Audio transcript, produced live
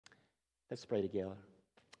Let's pray together.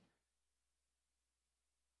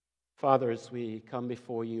 Father, as we come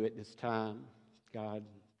before you at this time, God,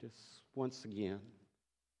 just once again,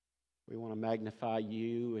 we want to magnify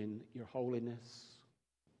you and your holiness.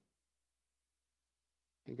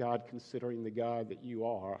 And God, considering the God that you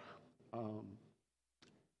are,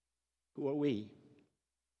 who are we?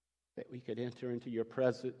 That we could enter into your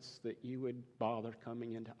presence, that you would bother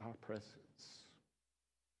coming into our presence.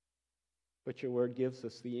 But your word gives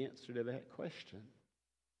us the answer to that question.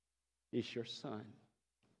 It's your Son.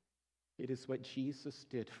 It is what Jesus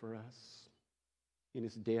did for us in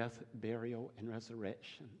his death, burial, and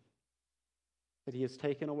resurrection. That he has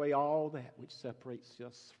taken away all that which separates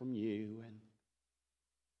us from you,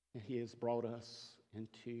 and he has brought us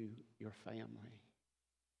into your family.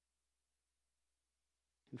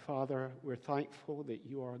 And Father, we're thankful that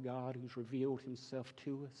you are a God who's revealed himself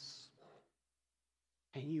to us.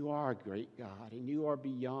 And you are a great God, and you are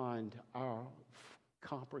beyond our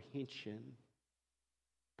comprehension.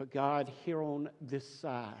 But God, here on this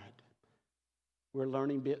side, we're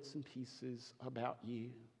learning bits and pieces about you.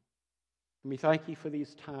 And we thank you for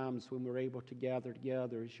these times when we're able to gather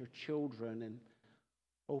together as your children and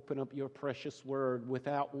open up your precious word,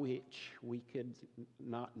 without which we could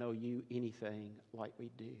not know you anything like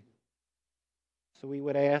we do. So we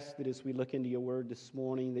would ask that as we look into your word this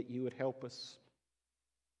morning, that you would help us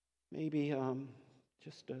maybe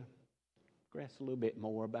just to grasp a little bit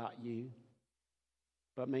more about you.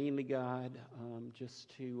 But mainly, God,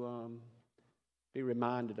 just to be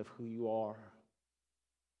reminded of who you are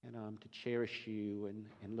and to cherish you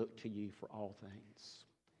and look to you for all things.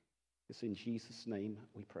 It's in Jesus' name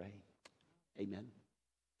we pray. Amen.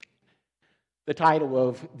 The title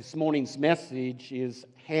of this morning's message is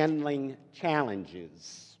Handling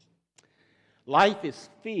Challenges. Life is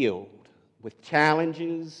filled with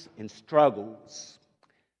challenges and struggles.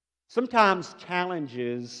 Sometimes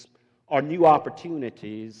challenges are new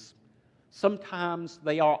opportunities. Sometimes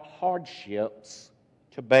they are hardships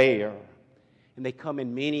to bear, and they come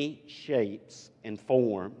in many shapes and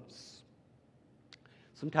forms.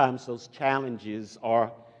 Sometimes those challenges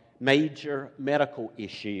are major medical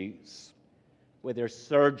issues, where there's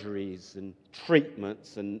surgeries and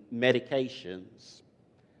treatments and medications.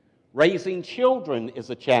 Raising children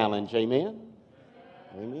is a challenge, amen?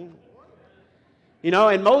 Amen. You know,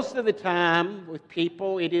 and most of the time with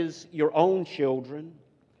people, it is your own children.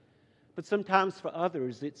 But sometimes for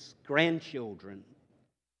others, it's grandchildren,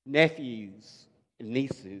 nephews, and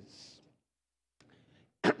nieces.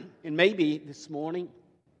 And maybe this morning,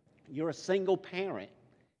 you're a single parent,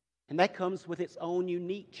 and that comes with its own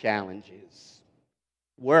unique challenges.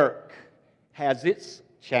 Work has its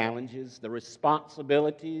challenges, the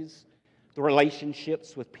responsibilities, the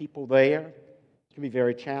relationships with people there can be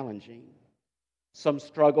very challenging. Some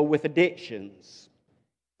struggle with addictions.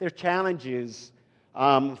 There are challenges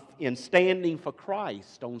in standing for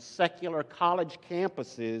Christ on secular college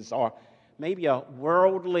campuses or maybe a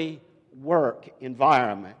worldly work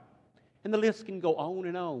environment. And the list can go on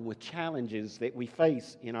and on with challenges that we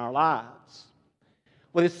face in our lives.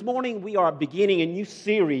 Well, this morning we are beginning a new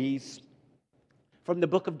series from the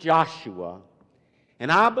book of Joshua.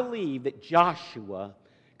 And I believe that Joshua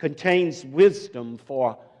contains wisdom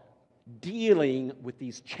for dealing with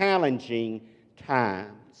these challenging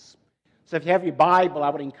times. So if you have your Bible,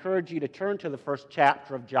 I would encourage you to turn to the first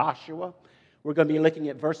chapter of Joshua. We're going to be looking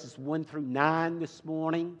at verses 1 through 9 this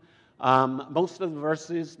morning. Most of the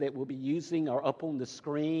verses that we'll be using are up on the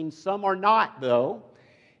screen. Some are not, though.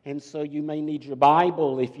 And so you may need your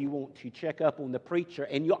Bible if you want to check up on the preacher.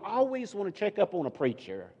 And you always want to check up on a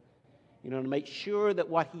preacher, you know, to make sure that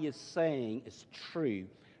what he is saying is true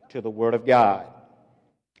to the Word of God.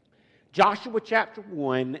 Joshua chapter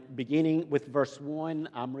 1, beginning with verse 1,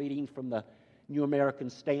 I'm reading from the New American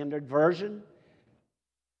Standard Version.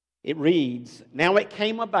 It reads, "Now it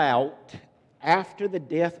came about after the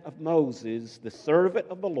death of Moses, the servant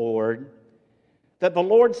of the Lord, that the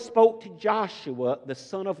Lord spoke to Joshua, the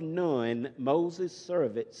son of Nun, Moses'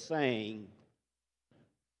 servant, saying,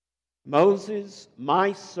 'Moses,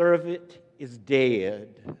 my servant, is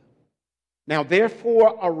dead. Now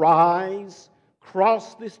therefore arise,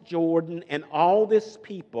 cross this Jordan and all this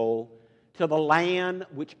people to the land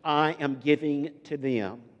which I am giving to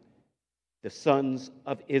them, the sons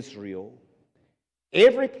of Israel.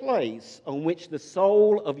 Every place on which the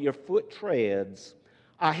sole of your foot treads,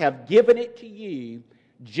 I have given it to you,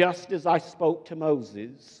 just as I spoke to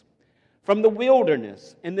Moses. From the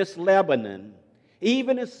wilderness in this Lebanon,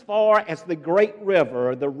 even as far as the great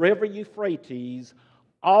river, the river Euphrates,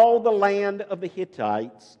 all the land of the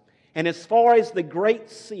Hittites, and as far as the great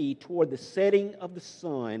sea toward the setting of the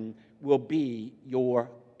sun will be your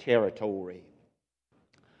territory.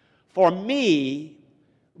 For me,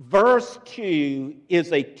 verse 2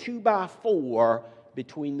 is a 2x4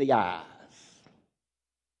 between the eyes.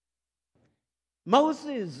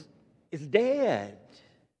 Moses is dead.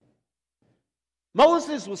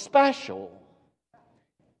 Moses was special.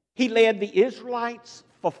 He led the Israelites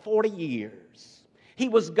for 40 years. He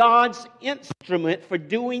was God's instrument for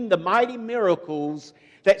doing the mighty miracles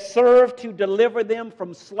that served to deliver them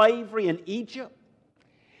from slavery in Egypt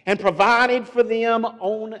and provided for them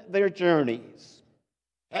on their journeys.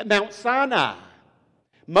 At Mount Sinai,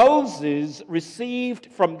 Moses received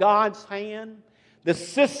from God's hand the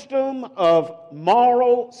system of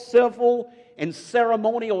moral, civil, and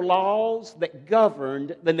ceremonial laws that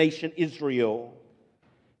governed the nation Israel.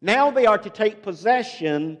 Now they are to take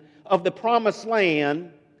possession of the promised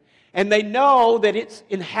land, and they know that its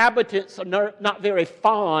inhabitants are not very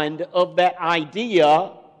fond of that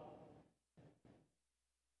idea.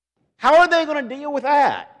 How are they going to deal with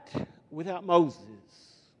that without Moses?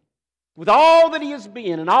 With all that he has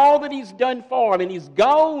been and all that he's done for them, and he's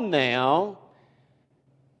gone now,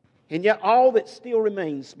 and yet all that still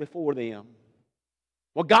remains before them.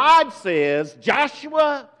 Well, God says,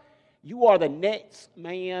 Joshua, you are the next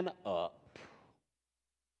man up.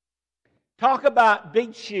 Talk about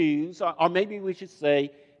big shoes, or maybe we should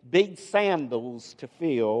say big sandals to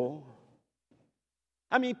fill.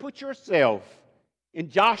 I mean, put yourself in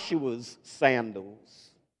Joshua's sandals.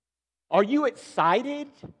 Are you excited,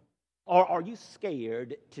 or are you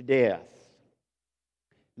scared to death?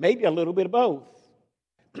 Maybe a little bit of both.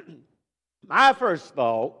 My first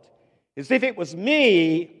thought is if it was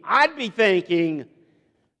me, I'd be thinking,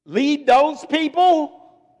 lead those people?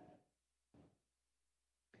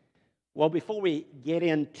 Well, before we get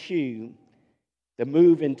into the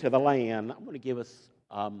move into the land, I'm going to give us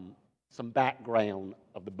some background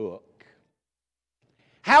of the book.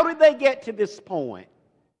 How did they get to this point?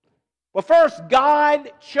 Well, first,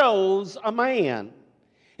 God chose a man.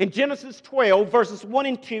 In Genesis 12, verses 1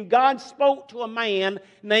 and 2, God spoke to a man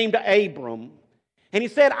named Abram. And he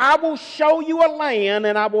said, I will show you a land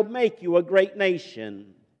and I will make you a great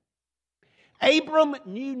nation. Abram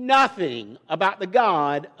knew nothing about the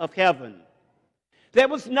God of heaven. There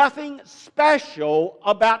was nothing special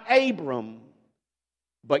about Abram,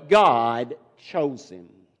 but God chose him.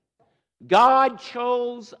 God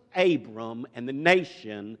chose Abram and the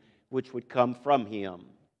nation which would come from him.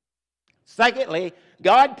 Secondly,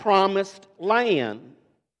 God promised land.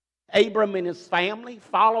 Abram and his family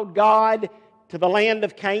followed God to the land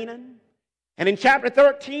of Canaan. And in chapter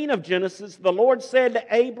 13 of Genesis, the Lord said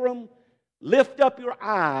to Abram, lift up your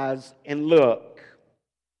eyes and look.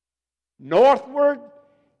 Northward,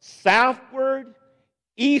 southward,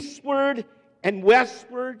 eastward, and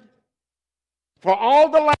westward. For all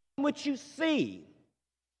the land which you see,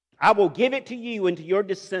 I will give it to you and to your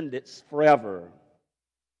descendants forever.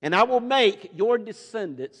 And I will make your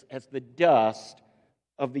descendants as the dust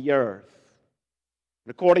of the earth.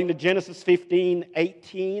 And according to Genesis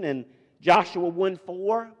 15:18 and Joshua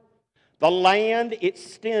 1:4, the land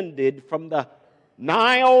extended from the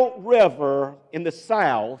Nile River in the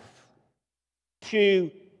south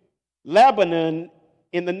to Lebanon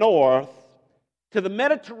in the north, to the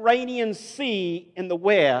Mediterranean Sea in the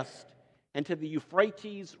west, and to the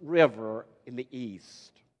Euphrates River in the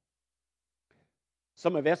east.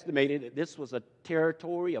 Some have estimated that this was a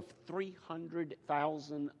territory of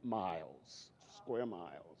 300,000 miles, square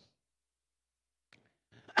miles.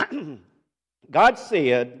 God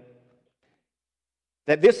said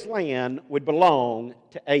that this land would belong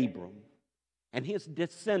to Abram and his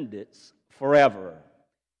descendants forever.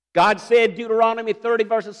 God said, Deuteronomy 30,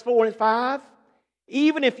 verses 4 and 5,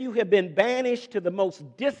 even if you have been banished to the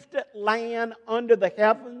most distant land under the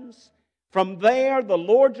heavens, from there the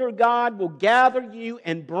Lord your God will gather you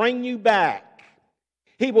and bring you back.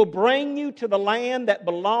 He will bring you to the land that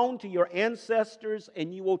belonged to your ancestors,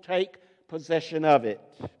 and you will take possession of it.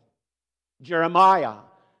 Jeremiah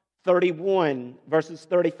 31, verses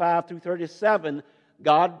 35 through 37,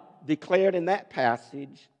 God declared in that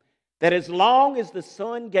passage that as long as the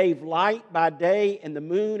sun gave light by day and the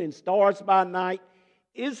moon and stars by night,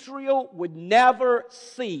 Israel would never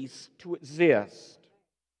cease to exist.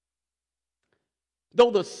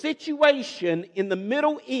 Though the situation in the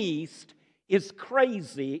Middle East is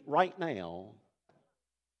crazy right now,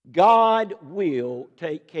 God will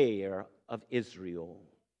take care of Israel.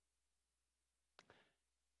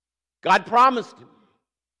 God promised him,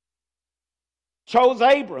 chose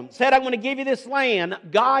Abram, said, I'm going to give you this land.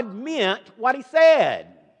 God meant what he said.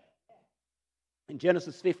 In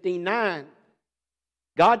Genesis 15:9,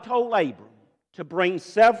 God told Abram to bring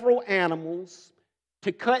several animals,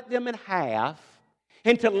 to cut them in half,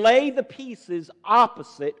 and to lay the pieces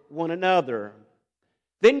opposite one another.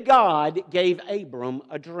 Then God gave Abram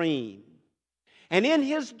a dream. And in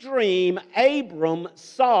his dream, Abram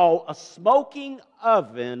saw a smoking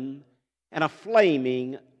oven and a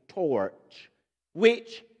flaming torch,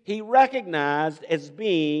 which he recognized as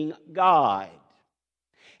being God.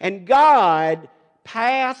 And God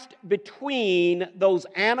passed between those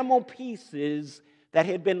animal pieces that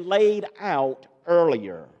had been laid out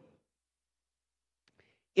earlier.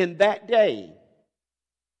 In that day,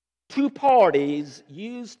 two parties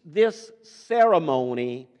used this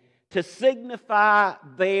ceremony to signify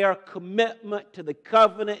their commitment to the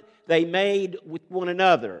covenant they made with one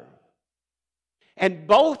another. And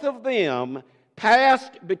both of them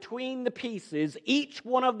passed between the pieces, each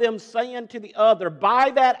one of them saying to the other,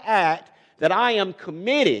 by that act, that I am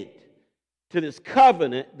committed to this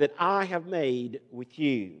covenant that I have made with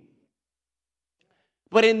you.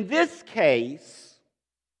 But in this case,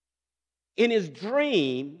 in his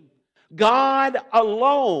dream, God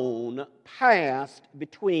alone passed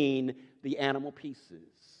between the animal pieces.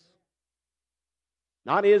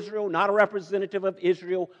 Not Israel, not a representative of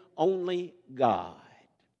Israel, only God.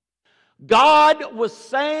 God was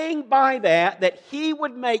saying by that He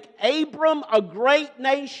would make Abram a great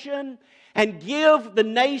nation and give the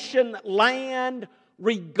nation land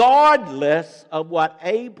regardless of what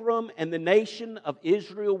Abram and the nation of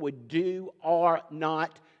Israel would do or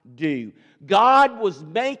not do. God was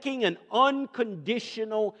making an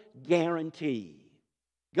unconditional guarantee.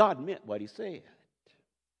 God meant what He said.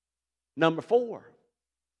 Number 4,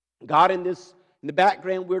 God in the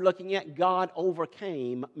background we're looking at, God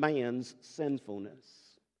overcame man's sinfulness.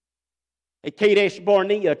 At Kadesh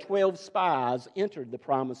Barnea, 12 spies entered the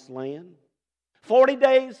promised land. 40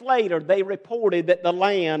 days later, they reported that the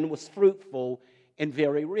land was fruitful and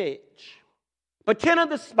very rich. But 10 of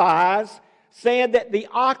the spies said that the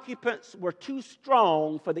occupants were too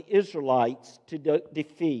strong for the Israelites to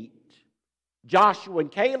defeat. Joshua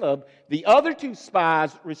and Caleb, the other 2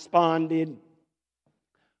 spies, responded,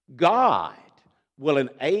 God will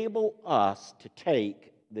enable us to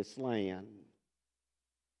take this land.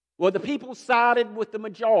 Well, the people sided with the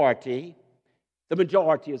majority. The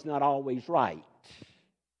majority is not always right.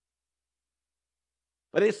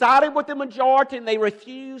 But they sided with the majority and they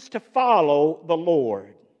refused to follow the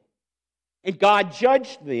Lord. And God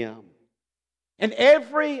judged them. And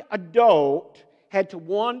every adult had to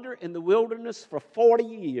wander in the wilderness for 40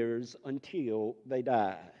 years until they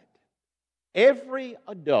died. Every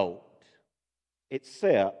adult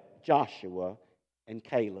except Joshua and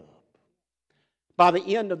Caleb. By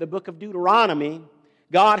the end of the book of Deuteronomy,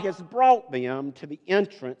 God has brought them to the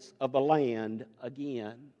entrance of the land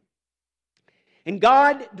again. And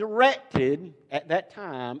God directed at that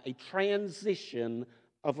time a transition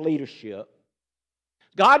of leadership.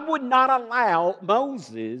 God would not allow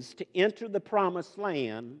Moses to enter the promised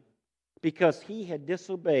land because he had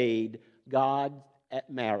disobeyed God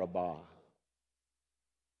at Meribah.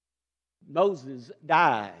 Moses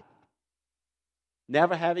died,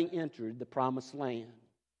 never having entered the promised land.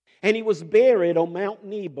 And he was buried on Mount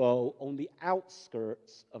Nebo on the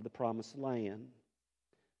outskirts of the promised land.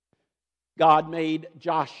 God made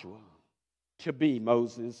Joshua to be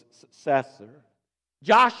Moses' successor.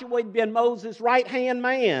 Joshua had been Moses' right-hand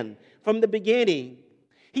man from the beginning.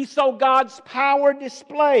 He saw God's power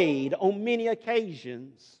displayed on many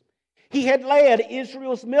occasions. He had led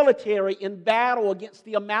Israel's military in battle against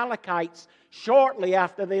the Amalekites shortly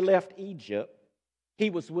after they left Egypt. He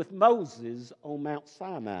was with Moses on Mount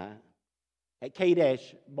Sinai. At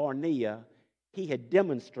Kadesh Barnea, he had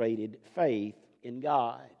demonstrated faith in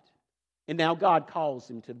God. And now God calls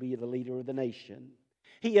him to be the leader of the nation.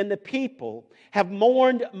 He and the people have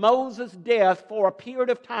mourned Moses' death for a period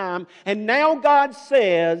of time, and now God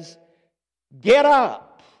says, get up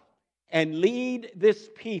and lead this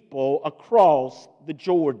people across the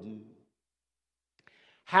Jordan.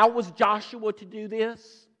 How was Joshua to do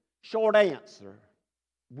this? Short answer,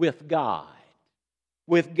 with God.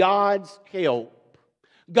 With God's help.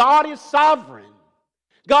 God is sovereign.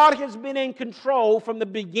 God has been in control from the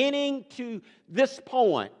beginning to this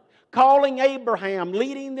point, calling Abraham,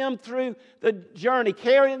 leading them through the journey,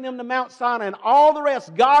 carrying them to Mount Sinai, and all the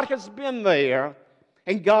rest. God has been there,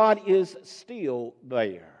 and God is still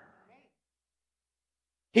there.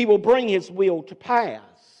 He will bring His will to pass.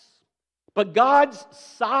 But God's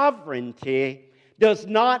sovereignty does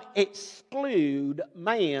not exclude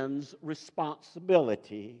man's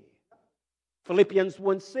responsibility. Philippians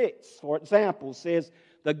 1:6, for example, says,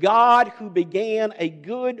 the God who began a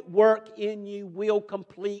good work in you will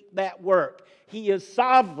complete that work. He is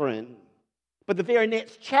sovereign. But the very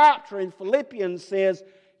next chapter in Philippians says,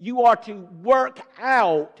 you are to work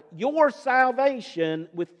out your salvation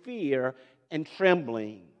with fear and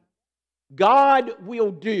trembling. God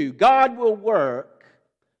will do, God will work,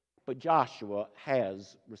 but Joshua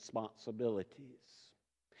has responsibilities.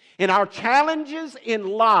 In our challenges in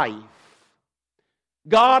life,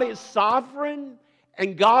 God is sovereign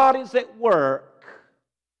and God is at work,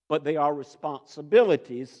 but there are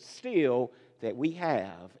responsibilities still that we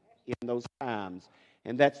have in those times.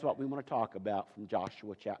 And that's what we want to talk about from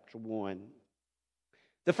Joshua chapter 1.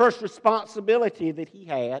 The first responsibility that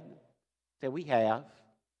we have,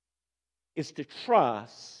 is to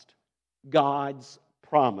trust God's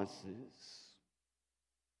promises.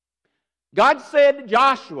 God said to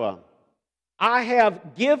Joshua, I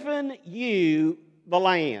have given you the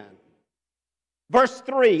land. Verse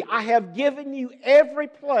 3, I have given you every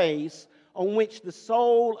place on which the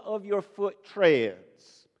sole of your foot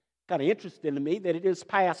treads. Kind of interesting to me that it is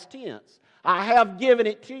past tense. I have given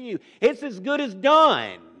it to you. It's as good as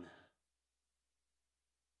done.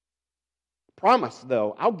 Promise,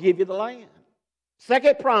 though, I'll give you the land.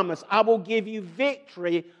 Second promise, I will give you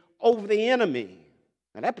victory over the enemy.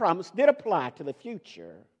 And that promise did apply to the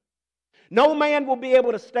future. No man will be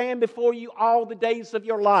able to stand before you all the days of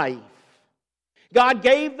your life. God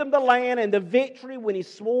gave them the land and the victory when He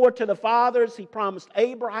swore to the fathers. He promised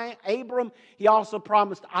Abram. He also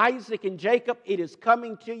promised Isaac and Jacob, it is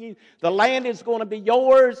coming to you. The land is going to be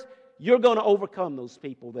yours. You're going to overcome those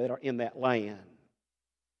people that are in that land.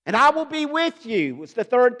 And I will be with you was the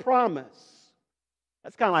third promise.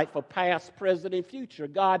 That's kind of like for past, present, and future.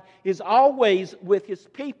 God is always with His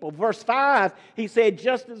people. Verse 5, He said,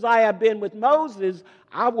 just as I have been with Moses,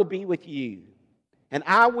 I will be with you. And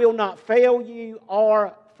I will not fail you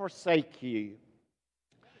or forsake you.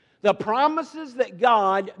 The promises that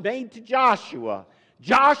God made to Joshua.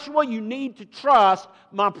 Joshua, you need to trust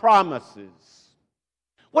my promises.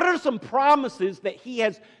 What are some promises that He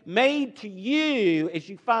has made to you as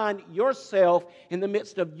you find yourself in the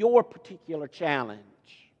midst of your particular challenge?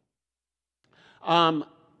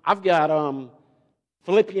 I've got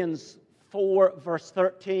Philippians 4, verse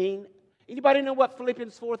 13. Anybody know what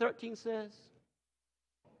Philippians 4:13 says?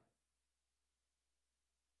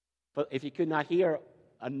 But if you could not hear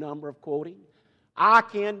a number of quoting, I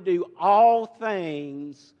can do all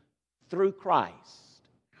things through Christ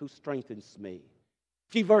who strengthens me.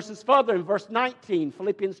 A few verses further, in verse 19,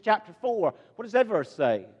 Philippians chapter 4, what does that verse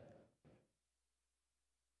say?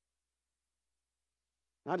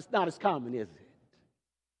 It's not as common, is it?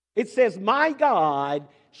 It says, my God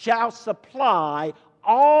shall supply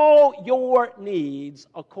all your needs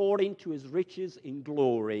according to His riches in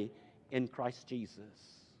glory in Christ Jesus.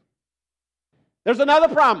 There's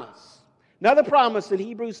another promise. Another promise in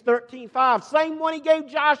Hebrews 13:5. Same one He gave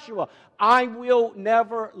Joshua. I will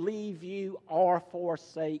never leave you or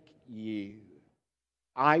forsake you.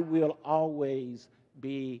 I will always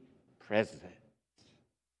be present.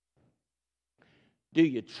 Do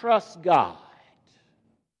you trust God?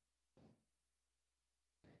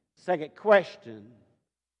 Second question,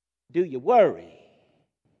 do you worry?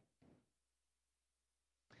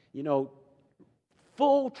 You know,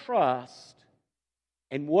 full trust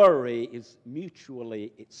and worry is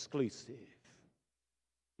mutually exclusive.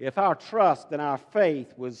 If our trust and our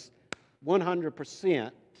faith was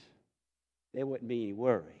 100%, there wouldn't be any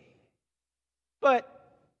worry.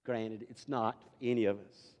 But, granted, it's not for any of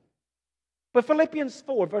us. But Philippians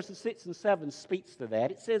 4, verses 6 and 7 speaks to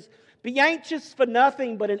that. It says, be anxious for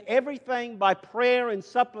nothing, but in everything by prayer and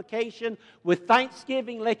supplication with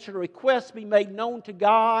thanksgiving let your requests be made known to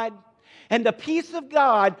God. And the peace of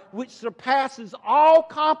God, which surpasses all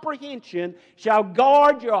comprehension, shall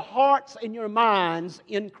guard your hearts and your minds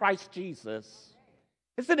in Christ Jesus.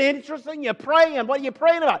 Isn't it interesting? You're praying. What are you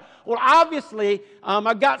praying about? Well, obviously,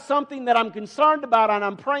 I've got something that I'm concerned about, and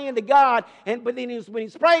I'm praying to God. But then when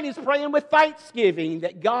he's praying with thanksgiving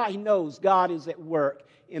that God, he knows God is at work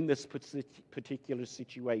in this particular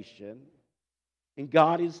situation. And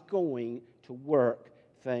God is going to work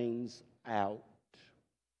things out.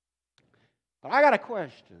 But I got a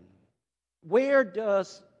question. Where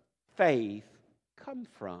does faith come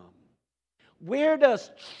from? Where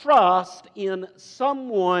does trust in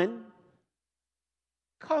someone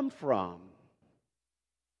come from?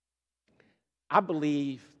 I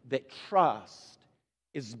believe that trust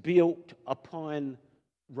is built upon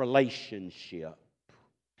relationship.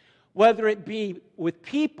 whether it be with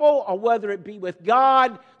people or whether it be with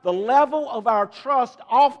God, the level of our trust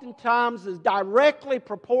oftentimes is directly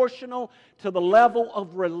proportional to the level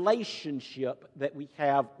of relationship that we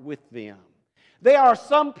have with them. There are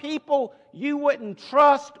some people you wouldn't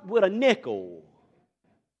trust with a nickel.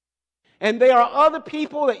 And there are other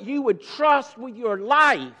people that you would trust with your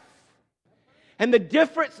life. And the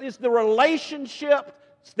difference is the relationship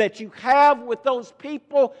that you have with those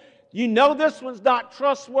people. You know this one's not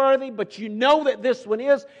trustworthy, but you know that this one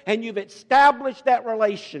is, and you've established that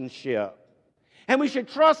relationship. And we should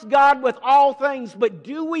trust God with all things, but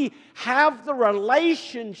do we have the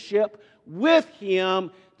relationship with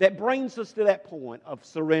Him that brings us to that point of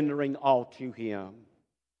surrendering all to Him?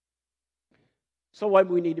 So what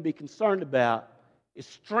we need to be concerned about is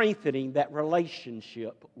strengthening that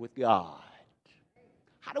relationship with God.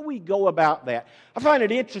 How do we go about that? I find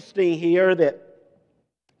it interesting here that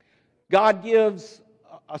God gives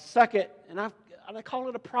a second, and I call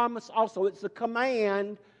it a promise also. It's a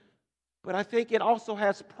command, but I think it also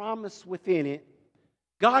has promise within it.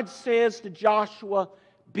 God says to Joshua,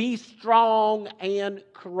 be strong and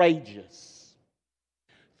courageous.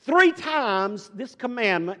 3 times this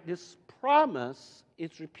commandment, this promise,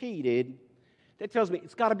 is repeated. That tells me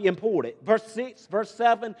it's got to be important. Verse 6, verse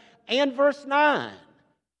 7, and verse 9,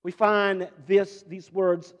 we find these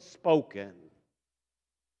words spoken.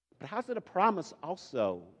 But how's it a promise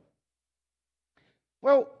also?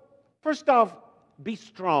 Well, first off, be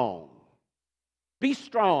strong. Be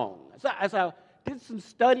strong. As I did some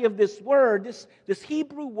study of this word, this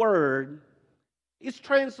Hebrew word is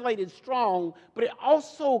translated strong, but it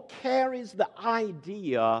also carries the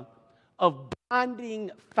idea of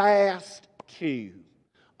binding fast to,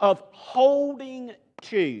 of holding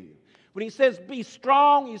to. When he says be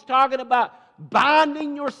strong, he's talking about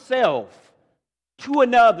binding yourself to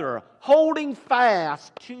another, holding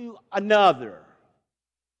fast to another.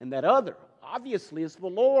 And that other, obviously, is the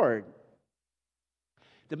Lord.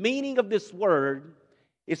 The meaning of this word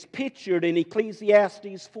is pictured in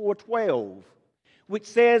Ecclesiastes 4:12, which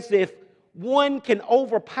says if one can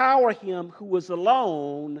overpower him who is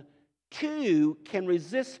alone, 2 can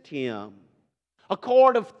resist him. A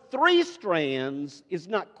cord of 3 strands is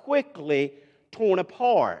not quickly torn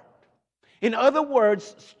apart. In other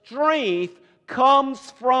words, strength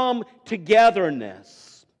comes from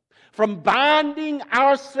togetherness, from binding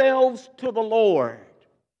ourselves to the Lord,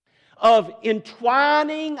 of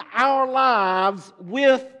entwining our lives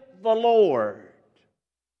with the Lord.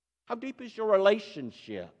 How deep is your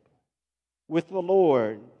relationship with the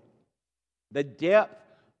Lord? The depth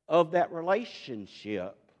of that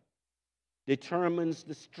relationship determines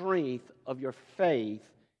the strength of your faith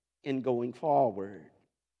in going forward.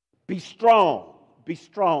 Be strong. Be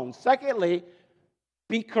strong. Secondly,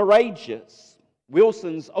 be courageous.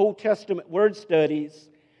 Wilson's Old Testament word studies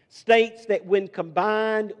states that when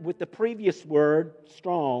combined with the previous word,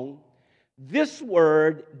 strong, this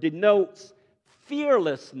word denotes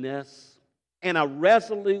fearlessness and a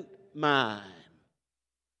resolute mind.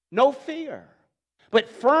 No fear, but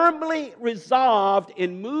firmly resolved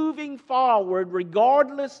in moving forward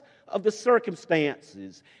regardless of the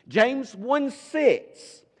circumstances. James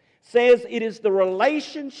 1:6 says it is the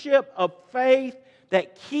relationship of faith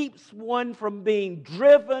that keeps one from being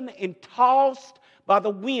driven and tossed by the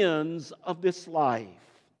winds of this life.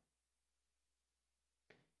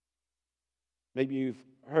 Maybe you've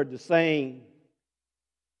heard the saying,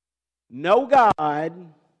 no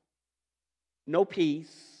God, no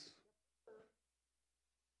peace.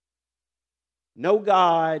 No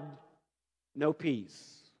God, no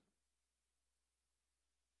peace.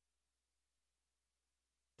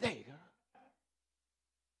 There you go.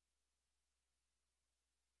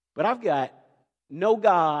 But I've got no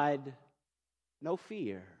God, no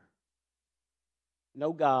fear.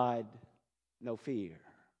 No God, no fear.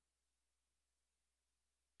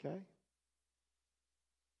 Okay?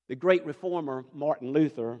 The great reformer, Martin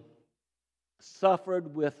Luther,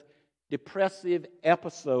 suffered with depressive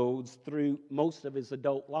episodes through most of his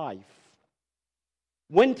adult life.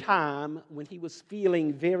 One time, when he was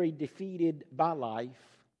feeling very defeated by life,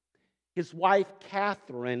 his wife,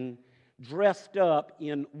 Catherine, dressed up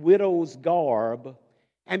in widow's garb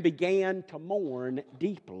and began to mourn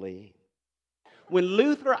deeply. When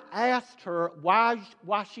Luther asked her why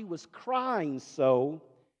she was crying so,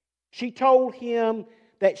 she told him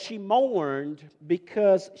that she mourned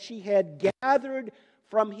because she had gathered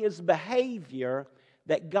from his behavior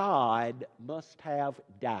that God must have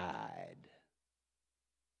died.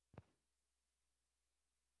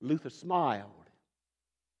 Luther smiled.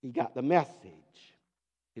 He got the message.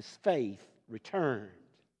 His faith returned,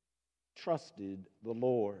 trusted the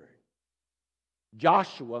Lord.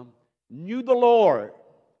 Joshua knew the Lord,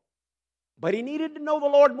 but he needed to know the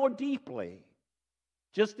Lord more deeply,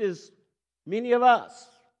 just as many of us,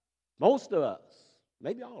 most of us,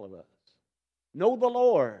 maybe all of us, know the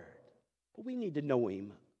Lord, but we need to know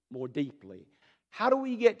Him more deeply. How do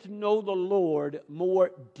we get to know the Lord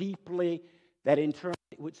more deeply that in turn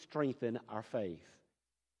would strengthen our faith?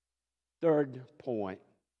 Third point,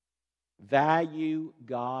 value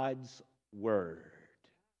God's Word.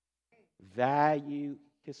 Value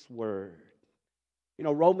His Word. You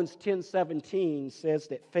know, Romans 10:17 says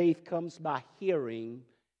that faith comes by hearing,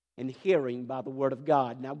 and hearing by the Word of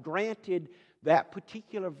God. Now, granted, that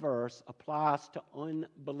particular verse applies to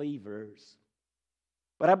unbelievers,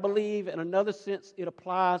 but I believe in another sense it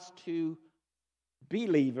applies to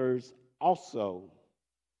believers also.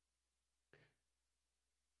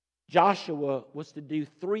 Joshua was to do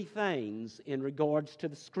three things in regards to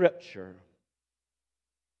the Scripture.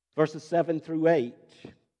 Verses 7 through 8.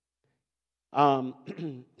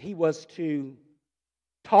 He was to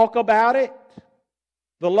talk about it.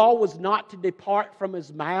 The law was not to depart from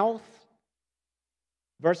his mouth.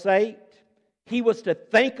 Verse 8. He was to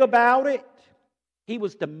think about it. He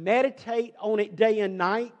was to meditate on it day and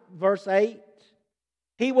night. Verse 8.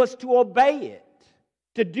 He was to obey it,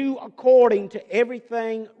 to do according to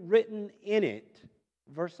everything written in it.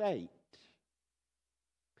 Verse 8.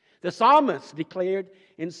 The psalmist declared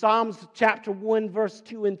in Psalms chapter 1, verse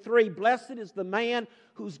 2 and 3, "Blessed is the man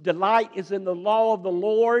whose delight is in the law of the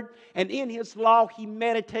Lord, and in His law he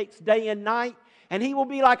meditates day and night. And he will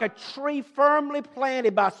be like a tree firmly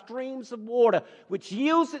planted by streams of water, which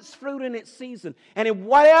yields its fruit in its season. And in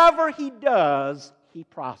whatever he does, he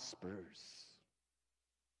prospers."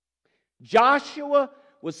 Joshua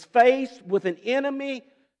was faced with an enemy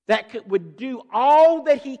that would do all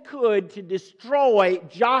that he could to destroy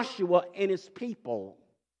Joshua and his people.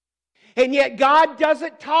 And yet God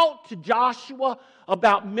doesn't talk to Joshua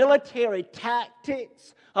about military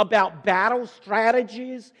tactics, about battle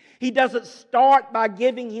strategies. He doesn't start by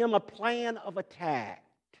giving him a plan of attack.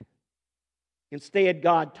 Instead,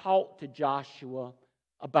 God talked to Joshua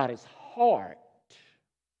about his heart.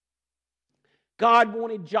 God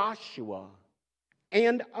wanted Joshua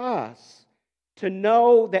and us to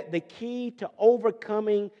know that the key to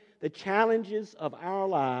overcoming the challenges of our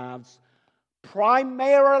lives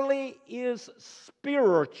primarily is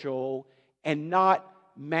spiritual and not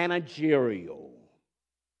managerial.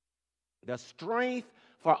 The strength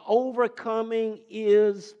for overcoming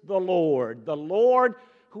is the Lord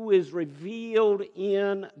who is revealed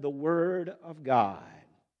in the Word of God.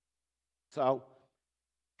 So,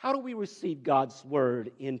 how do we receive God's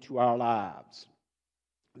Word into our lives?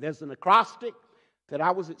 There's an acrostic that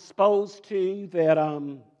I was exposed to that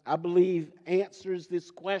I believe answers this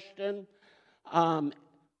question. The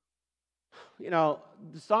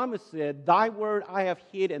psalmist said, "Thy word I have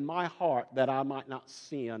hid in my heart that I might not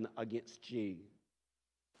sin against you."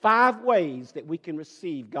 5 ways that we can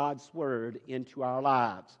receive God's Word into our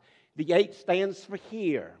lives. The H stands for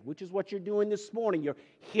hear, which is what you're doing this morning. You're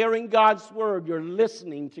hearing God's Word. You're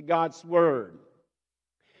listening to God's Word.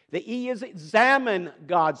 The E is examine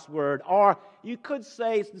God's Word, or you could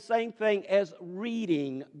say it's the same thing as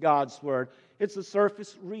reading God's Word. It's the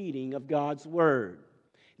surface reading of God's Word.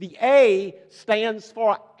 The A stands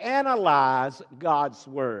for analyze God's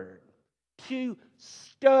Word, to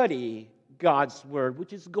study God's Word,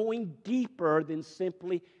 which is going deeper than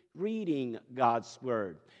simply reading God's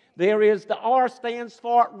Word. There is the R stands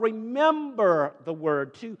for remember the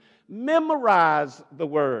Word, to memorize the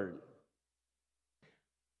Word.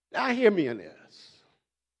 Now hear me in this.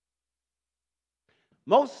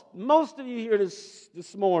 Most of you here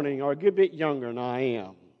this morning are a good bit younger than I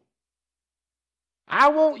am. I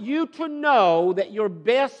want you to know that your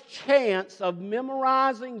best chance of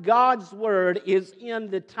memorizing God's Word is in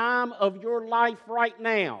the time of your life right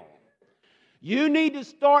now. You need to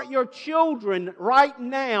start your children right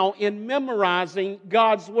now in memorizing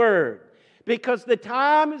God's Word. Because the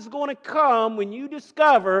time is going to come when you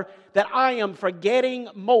discover that I am forgetting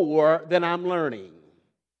more than I'm learning.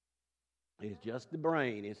 It's just the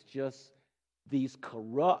brain. It's just these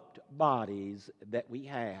corrupt bodies that we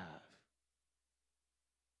have.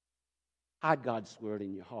 Hide God's Word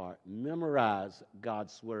in your heart. Memorize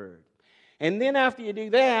God's Word. And then after you do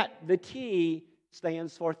that, the T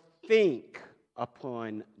stands for think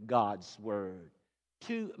upon God's Word.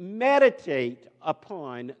 To meditate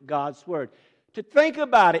upon God's Word. To think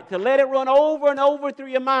about it, to let it run over and over through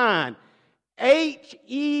your mind.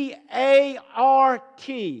 H-E-A-R-T.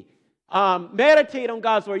 Meditate on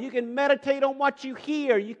God's Word. You can meditate on what you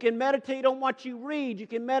hear. You can meditate on what you read. You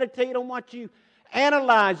can meditate on what you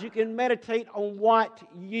analyze, you can meditate on what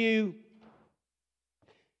you...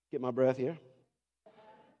 Get my breath here.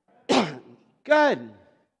 Good.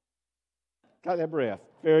 Got that breath.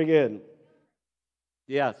 Very good.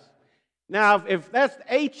 Yes. Now, if that's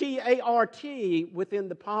H-E-A-R-T within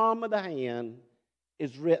the palm of the hand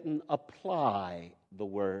is written, apply the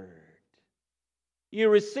word. You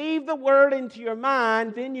receive the word into your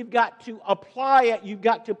mind, then you've got to apply it. You've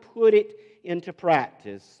got to put it into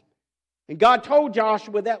practice. And God told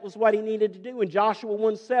Joshua that was what he needed to do in Joshua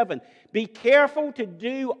 1:7. Be careful to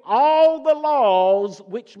do all the laws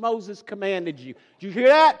which Moses commanded you. Did you hear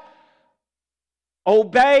that?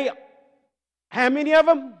 Obey how many of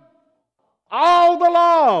them? All the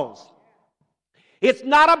laws. It's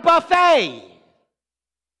not a buffet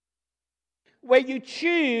where you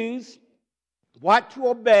choose what to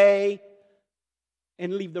obey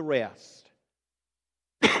and leave the rest.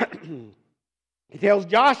 He tells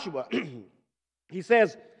Joshua, he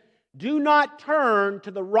says, do not turn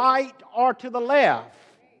to the right or to the left.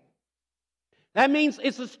 That means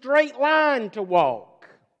it's a straight line to walk.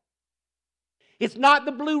 It's not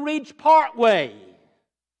the Blue Ridge Parkway.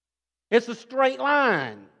 It's a straight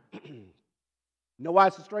line. You know why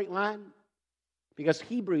it's a straight line? Because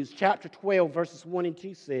Hebrews chapter 12, verses 1 and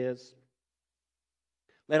 2 says,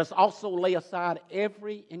 let us also lay aside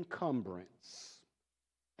every encumbrance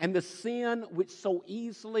and the sin which so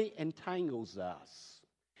easily entangles us.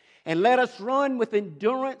 And let us run with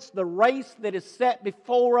endurance the race that is set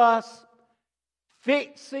before us,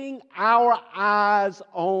 fixing our eyes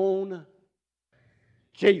on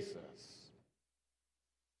Jesus.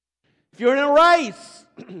 If you're in a race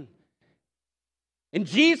and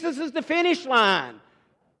Jesus is the finish line,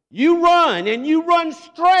 you run and you run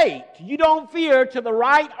straight. You don't veer to the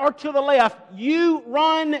right or to the left. You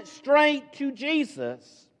run straight to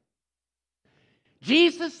Jesus.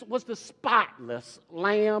 Jesus was the spotless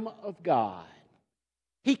Lamb of God.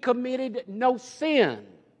 He committed no sin.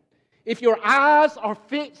 If your eyes are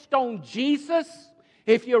fixed on Jesus,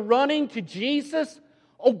 if you're running to Jesus,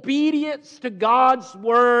 obedience to God's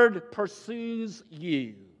Word pursues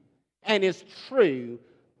you and is true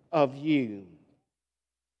of you.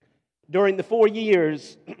 During the 4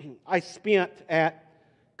 years I spent at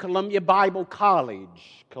Columbia Bible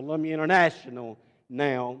College, Columbia International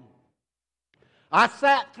now, I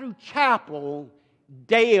sat through chapel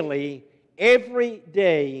daily, every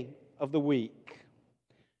day of the week.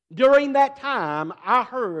 During that time, I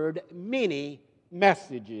heard many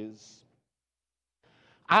messages.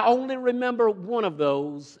 I only remember one of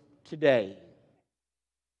those today.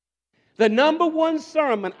 The number one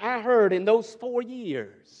sermon I heard in those 4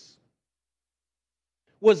 years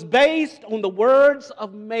was based on the words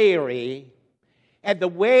of Mary at the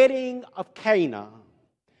wedding of Cana,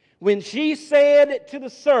 when she said to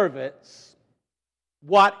the servants,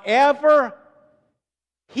 whatever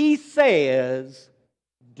he says,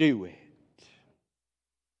 do it.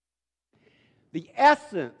 The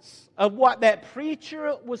essence of what that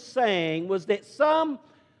preacher was saying was that some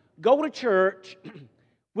go to church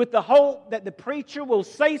with the hope that the preacher will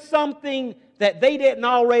say something that they didn't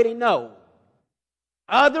already know.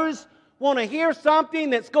 Others want to hear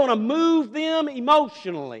something that's going to move them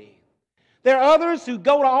emotionally. There are others who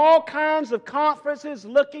go to all kinds of conferences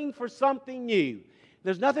looking for something new.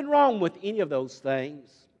 There's nothing wrong with any of those things.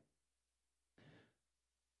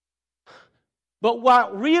 But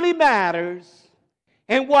what really matters,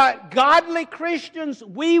 and what godly Christians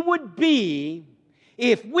we would be,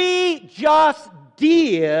 if we just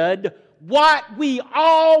did what we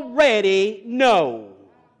already know.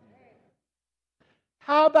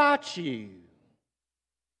 How about you?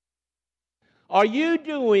 Are you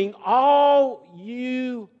doing all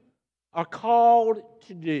you are called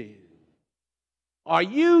to do? Are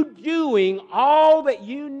you doing all that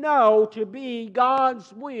you know to be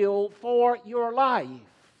God's will for your life?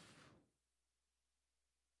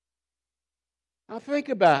 Now think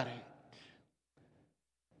about it.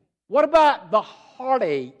 What about the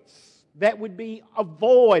heartaches that would be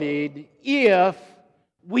avoided if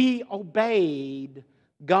we obeyed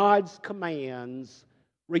God's commands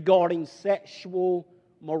regarding sexual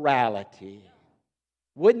morality?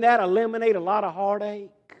 Wouldn't that eliminate a lot of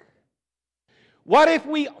heartache? What if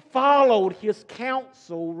we followed His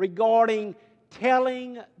counsel regarding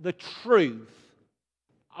telling the truth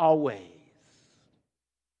always?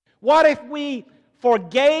 What if we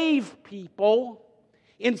forgave people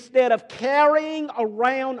instead of carrying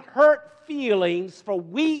around hurt feelings for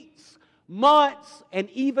weeks, months, and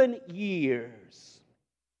even years?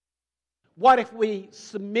 What if we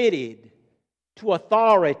submitted to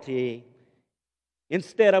authority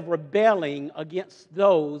instead of rebelling against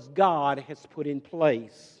those God has put in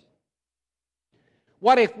place?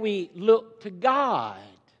 What if we look to God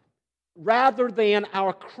rather than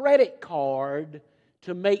our credit card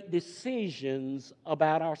to make decisions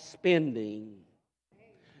about our spending?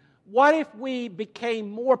 What if we became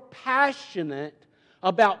more passionate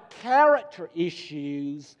about character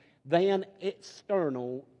issues than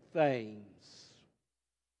external things?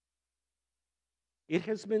 It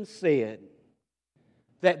has been said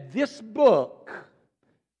that this book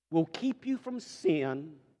will keep you from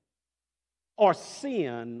sin, or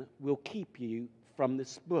sin will keep you from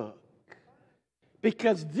this book.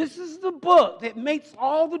 Because this is the book that makes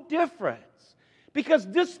all the difference. Because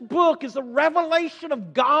this book is a revelation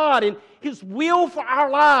of God and His will for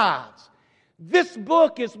our lives. This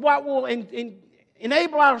book is what will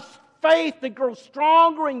enable our faith to grow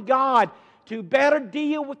stronger in God, to better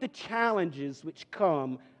deal with the challenges which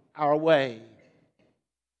come our way.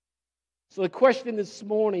 So the question this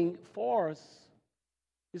morning for us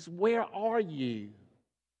is, where are you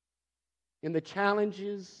in the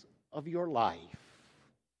challenges of your life?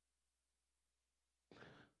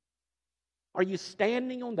 Are you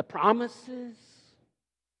standing on the promises?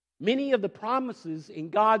 Many of the promises in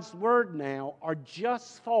God's Word now are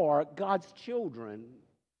just for God's children.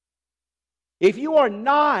 If you are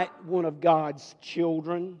not one of God's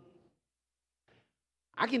children,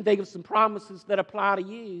 I can think of some promises that apply to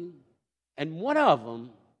you. And one of them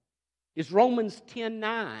is Romans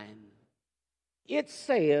 10:9. It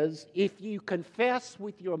says, if you confess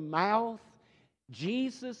with your mouth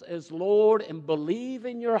Jesus as Lord and believe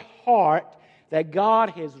in your heart that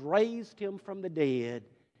God has raised Him from the dead,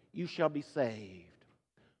 you shall be saved.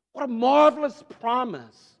 What a marvelous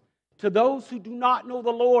promise to those who do not know the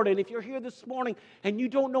Lord. And if you're here this morning and you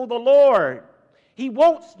don't know the Lord, He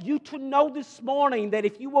wants you to know this morning that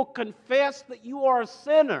if you will confess that you are a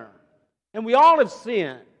sinner, and we all have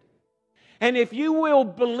sinned, and if you will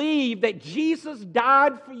believe that Jesus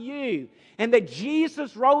died for you and that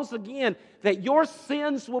Jesus rose again, that your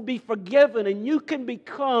sins will be forgiven and you can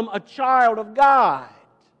become a child of God.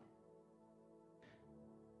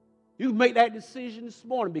 You make that decision this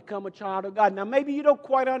morning, become a child of God. Now, maybe you don't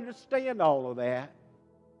quite understand all of that,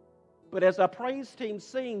 but as our praise team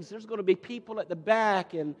sings, there's going to be people at the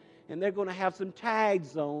back, and they're going to have some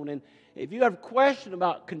tags on. And if you have a question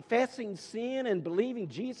about confessing sin and believing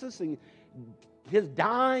Jesus and His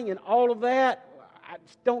dying and all of that, I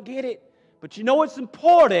just don't get it. But you know it's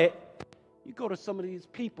important. You go to some of these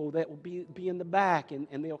people that will be in the back, and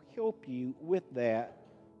they'll help you with that.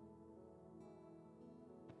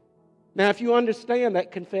 Now, if you understand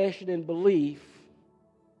that confession and belief,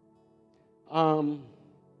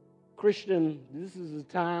 Christian, this is a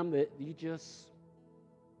time that you just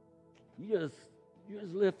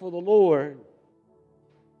live for the Lord.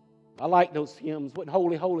 I like those hymns. Wasn't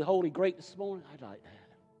holy, holy, holy great this morning? I like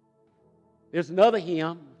that. There's another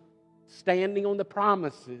hymn, standing on the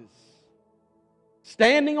promises.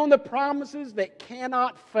 Standing on the promises that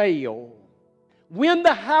cannot fail. When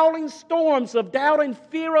the howling storms of doubt and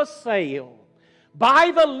fear assail,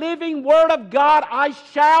 by the living Word of God I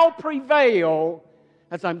shall prevail,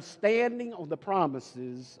 as I'm standing on the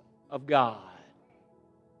promises of God.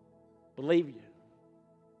 Believe you,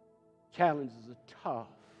 challenges are tough.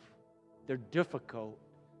 They're difficult,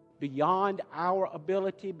 beyond our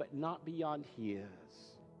ability, but not beyond His.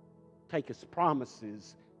 Take His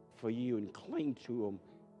promises for you and cling to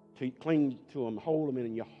them, hold them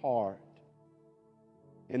in your heart.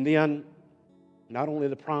 And then, not only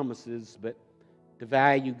the promises, but to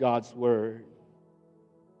value God's Word.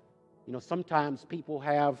 You know, sometimes people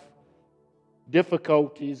have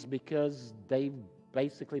difficulties because they've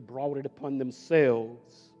basically brought it upon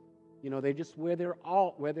themselves. You know, they're just where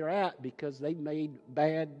they're at because they made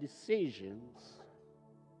bad decisions.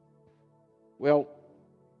 Well,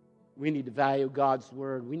 we need to value God's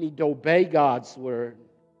Word. We need to obey God's Word.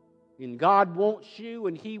 And God wants you,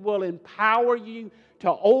 and He will empower you to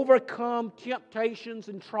overcome temptations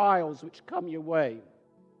and trials which come your way.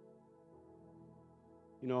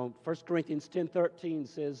 You know, 1 Corinthians 10:13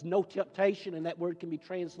 says, no temptation, and that word can be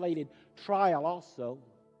translated trial also.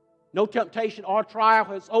 No temptation or trial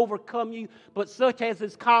has overcome you, but such as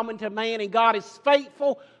is common to man. And God is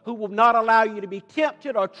faithful, who will not allow you to be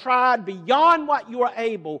tempted or tried beyond what you are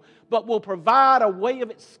able, but will provide a way of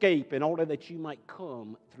escape in order that you might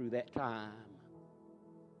come through that time.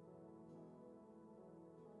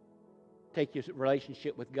 Take your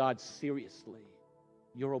relationship with God seriously.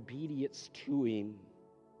 Your obedience to Him.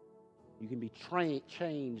 You can be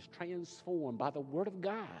changed, transformed by the Word of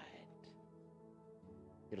God.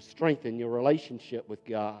 It'll strengthen your relationship with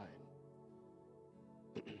God.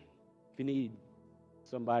 If you need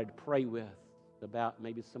somebody to pray with about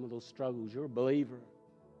maybe some of those struggles, you're a believer.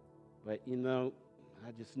 But,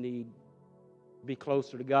 I just need to be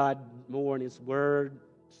closer to God more in His Word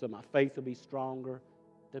so my faith will be stronger.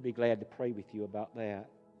 They'll be glad to pray with you about that.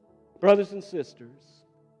 Brothers and sisters,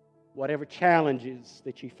 whatever challenges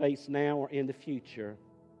that you face now or in the future,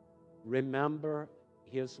 remember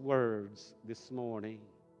His words this morning.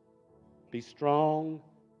 Be strong,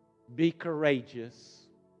 be courageous,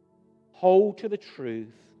 hold to the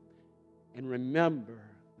truth, and remember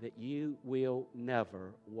that you will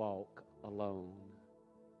never walk alone.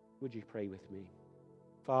 Would you pray with me?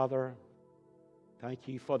 Father, thank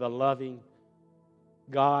you for the loving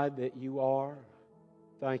God that you are.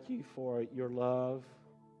 Thank you for your love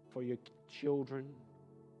for your children.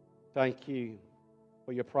 Thank you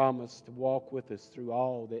for your promise to walk with us through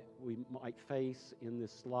all that we might face in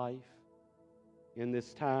this life, in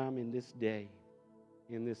this time, in this day,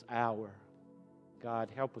 in this hour. God,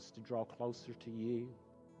 help us to draw closer to you,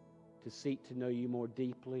 to seek to know you more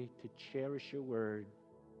deeply, to cherish your word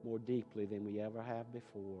more deeply than we ever have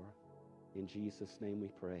before. In Jesus' name we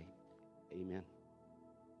pray. Amen.